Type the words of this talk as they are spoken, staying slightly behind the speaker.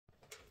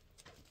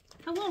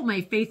Hello, my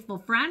faithful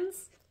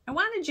friends. I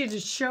wanted you to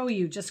show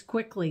you just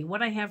quickly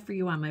what I have for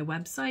you on my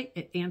website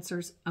at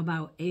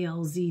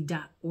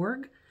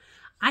answeraboutalz.org.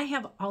 I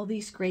have all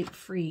these great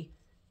free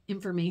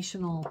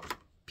informational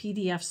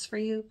PDFs for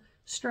you.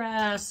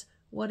 Stress,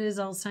 what is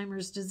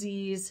Alzheimer's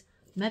disease,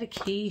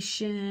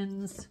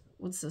 medications,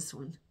 what's this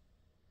one?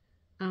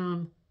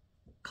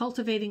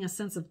 Cultivating a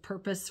sense of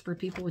purpose for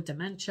people with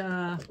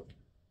dementia,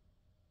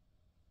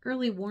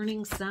 early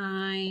warning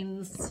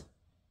signs,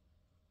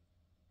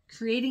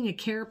 creating a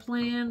care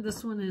plan.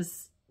 This one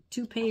is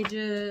 2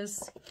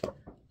 pages.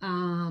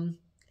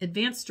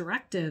 Advanced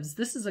directives.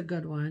 This is a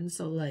good one.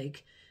 So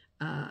like,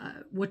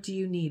 what do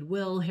you need?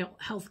 Will,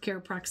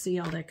 healthcare proxy,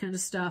 all that kind of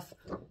stuff.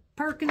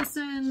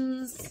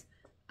 Parkinson's.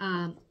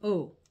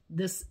 Oh,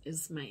 this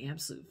is my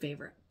absolute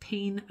favorite.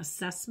 Pain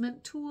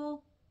assessment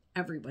tool.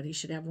 Everybody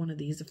should have one of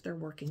these if they're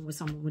working with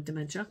someone with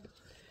dementia.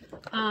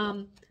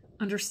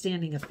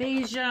 Understanding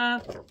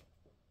aphasia.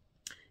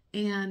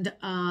 And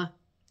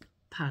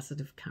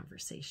positive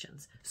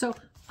conversations. So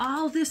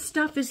all this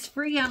stuff is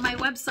free on my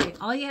website.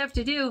 All you have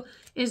to do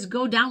is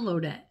go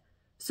download it.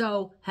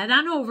 So head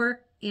on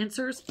over,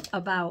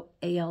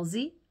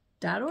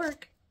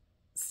 answeraboutalz.org.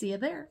 See you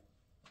there.